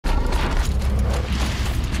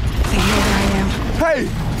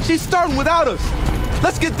She's starting without us.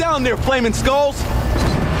 Let's get down there, flaming skulls.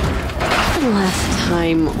 Last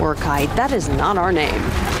time, Urkai, that is not our name.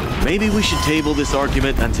 Maybe we should table this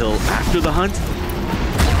argument until after the hunt?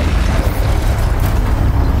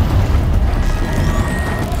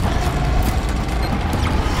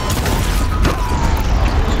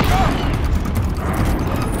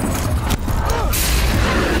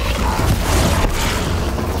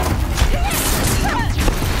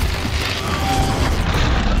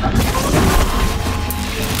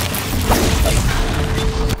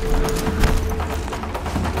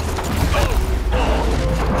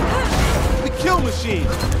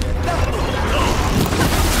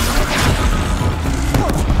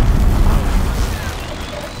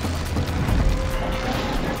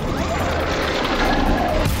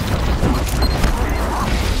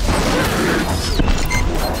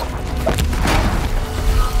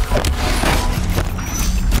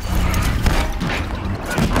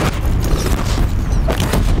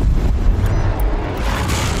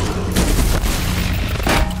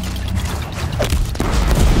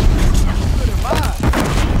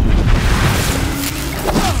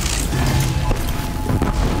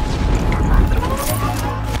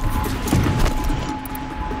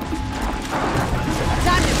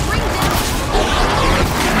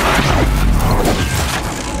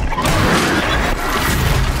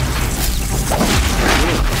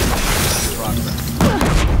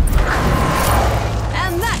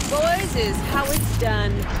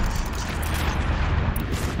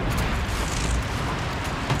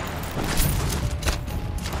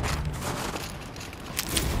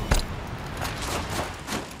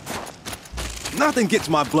 Nothing gets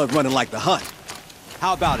my blood running like the hunt.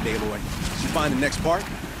 How about it, Aloy? Did you find the next part?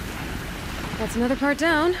 That's another part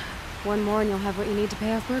down. One more and you'll have what you need to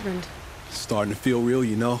pay off Bergrand. Starting to feel real,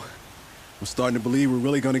 you know. I'm starting to believe we're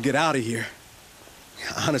really gonna get out of here.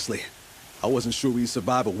 Honestly, I wasn't sure we'd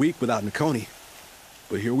survive a week without Nakoni.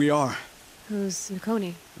 But here we are. Who's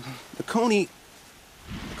Nakoni? Nakoni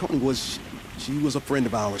was... she was a friend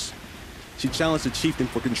of ours. She challenged the chieftain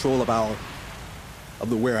for control of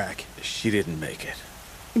the Werak. She didn't make it.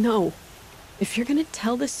 No. If you're gonna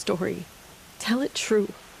tell this story, tell it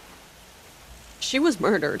true. She was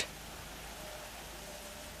murdered.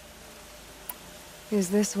 Is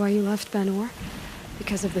this why you left Banor?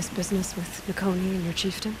 Because of this business with Nakoni and your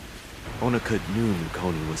chieftain? Onakut knew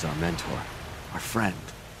Nakoni was our mentor, our friend.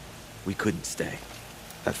 We couldn't stay.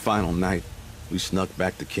 That final night, we snuck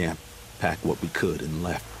back to camp, packed what we could, and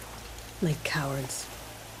left. Like cowards.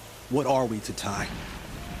 What are we, Tatai?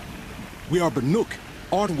 We are Banuk,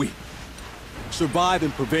 aren't we? Survive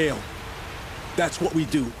and prevail. That's what we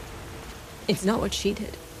do. It's not what she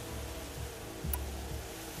did.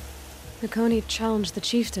 Nakoni challenged the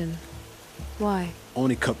chieftain. Why?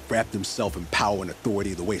 Onakut wrapped himself in power and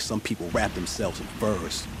authority the way some people wrap themselves in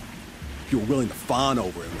furs. If you're willing to fawn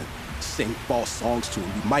over him and sing false songs to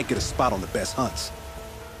him, you might get a spot on the best hunts.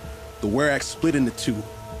 The Werak split into two.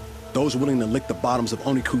 Those willing to lick the bottoms of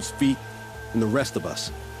Onakut's feet, and the rest of us,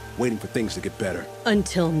 waiting for things to get better.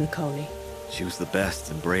 Until Nakoni. She was the best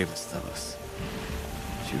and bravest of us.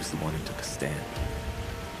 She was the one who took a stand.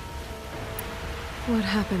 What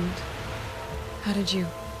happened? How did you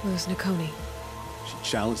lose Nakoni? She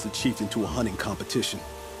challenged the chieftain to a hunting competition.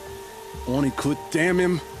 Onakut, damn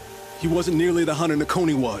him! He wasn't nearly the hunter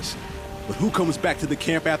Nakoni was. But who comes back to the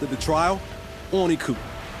camp after the trial? Onakut,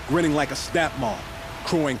 grinning like a snap maw,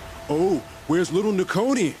 crowing, "Oh, where's little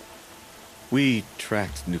Nakoni?" We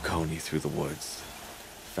tracked Nakoni through the woods.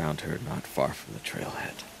 Found her not far from the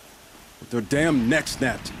trailhead. With their damn neck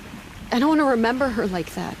snapped. I don't want to remember her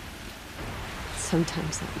like that.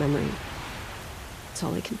 Sometimes that memory, it's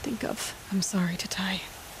all I can think of. I'm sorry, Tatai.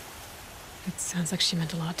 It sounds like she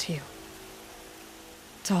meant a lot to you.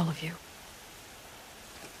 To all of you.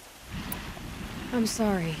 I'm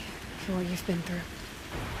sorry for what you've been through.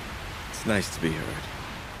 It's nice to be heard.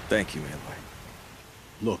 Thank you, Aloy.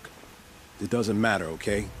 Look, it doesn't matter,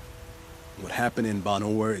 okay? What happened in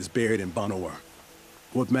Banor is buried in Banor.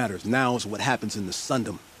 What matters now is what happens in the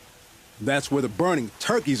Sundom. That's where the burning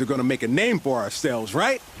turkeys are gonna make a name for ourselves,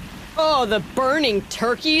 right? Oh, the burning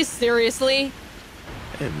turkeys? Seriously?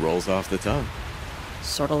 It rolls off the tongue.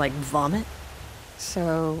 Sort of like vomit?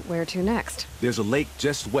 So, where to next? There's a lake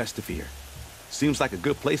just west of here. Seems like a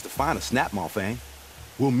good place to find a snapmaw fang.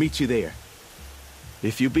 We'll meet you there.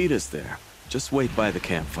 If you beat us there, just wait by the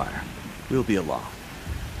campfire. We'll be along.